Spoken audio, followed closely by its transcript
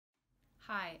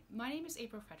Hi, my name is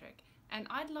April Fredrick, and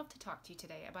I'd love to talk to you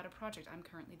today about a project I'm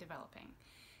currently developing.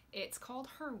 It's called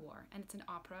Her War, and it's an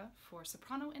opera for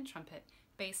soprano and trumpet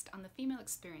based on the female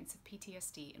experience of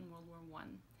PTSD in World War I.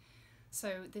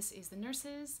 So this is the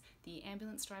nurses, the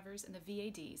ambulance drivers, and the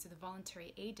VADs, or the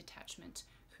Voluntary Aid Detachment,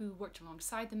 who worked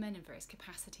alongside the men in various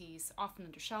capacities, often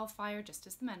under shell fire, just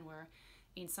as the men were,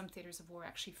 in some theatres of war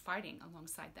actually fighting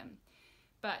alongside them,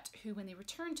 but who, when they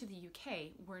returned to the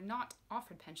UK, were not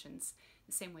offered pensions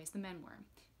the same way as the men were.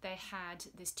 They had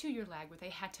this 2-year lag where they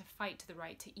had to fight to the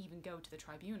right to even go to the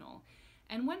tribunal.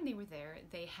 And when they were there,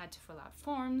 they had to fill out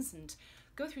forms and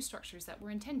go through structures that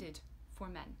were intended for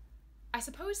men. I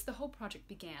suppose the whole project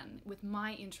began with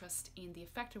my interest in the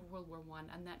effect of World War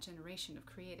I on that generation of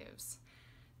creatives.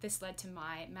 This led to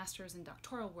my master's and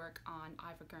doctoral work on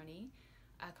Ivor Gurney,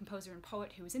 a composer and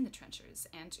poet who was in the trenches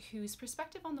and whose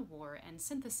perspective on the war and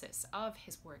synthesis of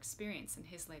his war experience in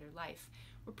his later life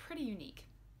were pretty unique.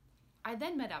 I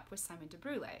then met up with Simon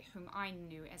Desbruslais, whom I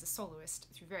knew as a soloist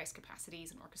through various capacities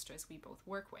and orchestras we both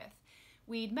work with.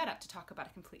 We'd met up to talk about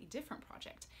a completely different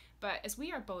project, but as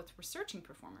we are both researching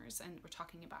performers and we're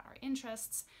talking about our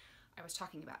interests, I was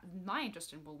talking about my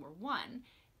interest in World War I,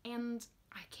 and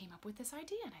I came up with this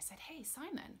idea and I said, hey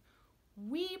Simon,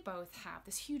 we both have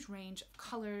this huge range of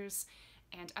colors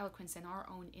and eloquence in our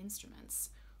own instruments.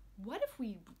 What if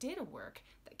we did a work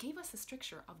that gave us the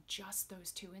stricture of just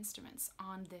those two instruments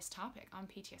on this topic, on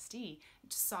PTSD,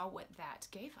 and saw what that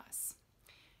gave us?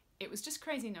 It was just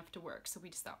crazy enough to work, so we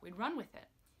just thought we'd run with it.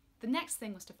 The next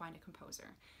thing was to find a composer.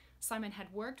 Simon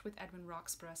had worked with Edwin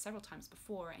Roxburgh several times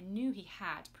before and knew he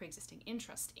had pre-existing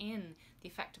interest in the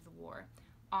effect of the war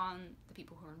on the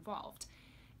people who were involved.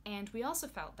 And we also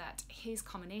felt that his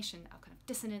combination of kind of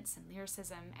dissonance and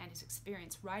lyricism and his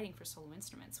experience writing for solo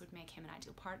instruments would make him an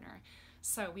ideal partner.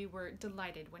 So we were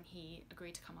delighted when he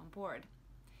agreed to come on board.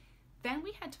 Then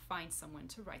we had to find someone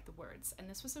to write the words, and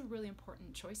this was a really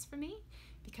important choice for me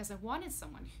because I wanted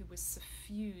someone who was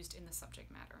suffused in the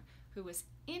subject matter, who was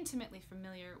intimately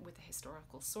familiar with the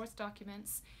historical source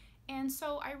documents. And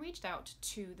so I reached out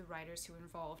to the writers who were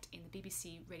involved in the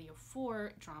BBC Radio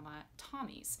 4 drama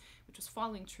Tommies, which was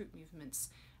following troop movements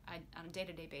on a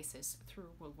day-to-day basis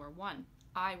through World War I.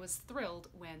 I was thrilled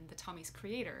when the Tommies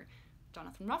creator,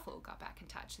 Jonathan Ruffle, got back in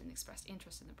touch and expressed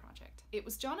interest in the project. It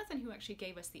was Jonathan who actually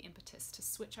gave us the impetus to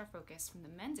switch our focus from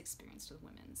the men's experience to the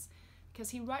women's,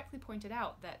 because he rightfully pointed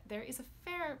out that there is a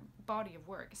fair body of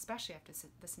work, especially after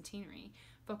the centenary,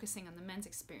 focusing on the men's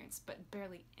experience, but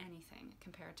barely anything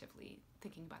comparatively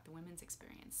thinking about the women's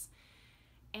experience.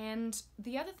 And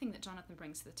the other thing that Jonathan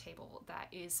brings to the table that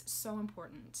is so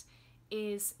important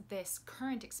is this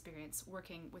current experience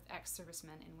working with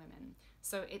ex-servicemen and women.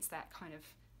 So it's that kind of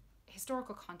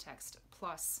historical context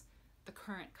plus the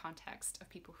current context of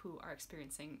people who are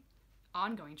experiencing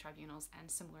ongoing tribunals and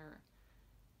similar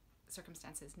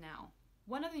circumstances now.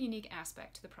 One other unique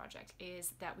aspect to the project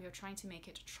is that we are trying to make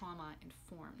it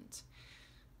trauma-informed.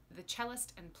 The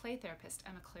cellist and play therapist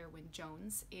Clare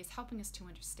Wynne-Jones is helping us to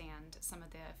understand some of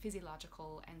the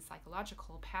physiological and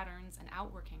psychological patterns and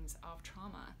outworkings of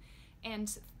trauma,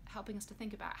 and helping us to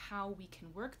think about how we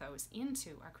can work those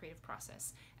into our creative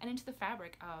process and into the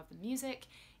fabric of the music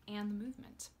and the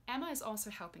movement. Emma is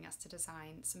also helping us to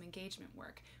design some engagement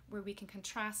work where we can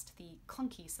contrast the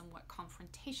clunky, somewhat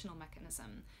confrontational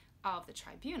mechanism of the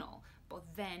tribunal, both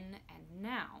then and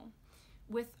now,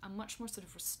 with a much more sort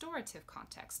of restorative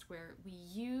context where we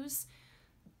use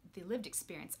the lived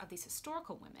experience of these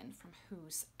historical women from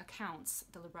whose accounts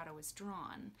the libretto is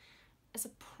drawn as a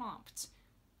prompt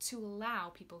to allow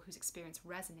people whose experience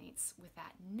resonates with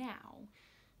that now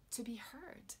to be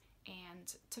heard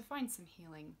and to find some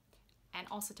healing, and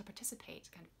also to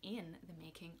participate kind of in the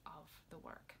making of the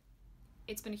work.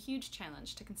 It's been a huge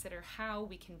challenge to consider how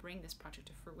we can bring this project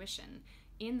to fruition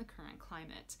in the current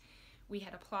climate. We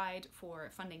had applied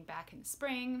for funding back in the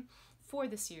spring for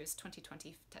this year's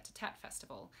 2020 Tête-à-Tête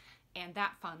Festival, and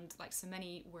that fund, like so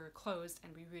many, were closed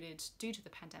and rerouted due to the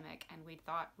pandemic, and we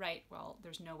thought, right, well,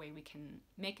 there's no way we can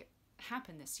make it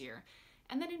happen this year.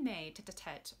 And then in May,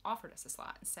 Tête-à-Tête offered us a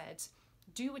slot and said,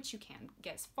 do what you can,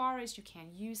 get as far as you can,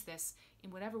 use this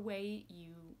in whatever way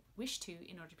you wish to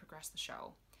in order to progress the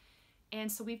show. And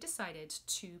so we've decided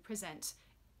to present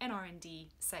an R&D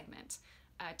segment,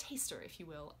 a taster, if you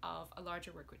will, of a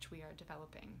larger work which we are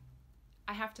developing.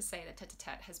 I have to say that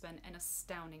Tête-à-Tête has been an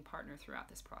astounding partner throughout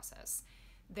this process.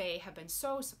 They have been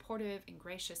so supportive and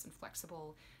gracious and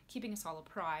flexible, keeping us all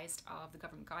apprised of the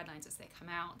government guidelines as they come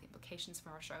out, the implications for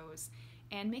our shows,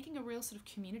 and making a real sort of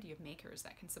community of makers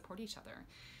that can support each other.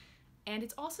 And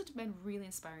it's also been really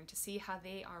inspiring to see how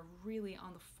they are really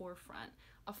on the forefront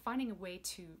of finding a way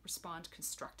to respond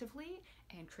constructively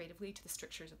and creatively to the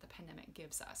strictures that the pandemic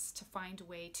gives us, to find a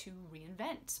way to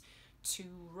reinvent, to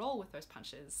roll with those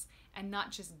punches, and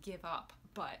not just give up,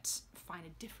 but find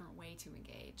a different way to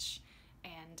engage.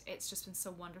 And it's just been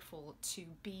so wonderful to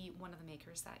be one of the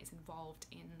makers that is involved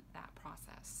in that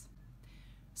process.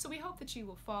 So we hope that you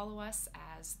will follow us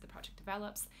as the project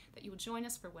develops, that you will join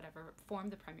us for whatever form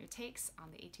the premiere takes on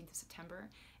the 18th of September,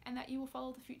 and that you will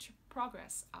follow the future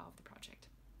progress of the project.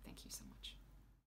 Thank you so much.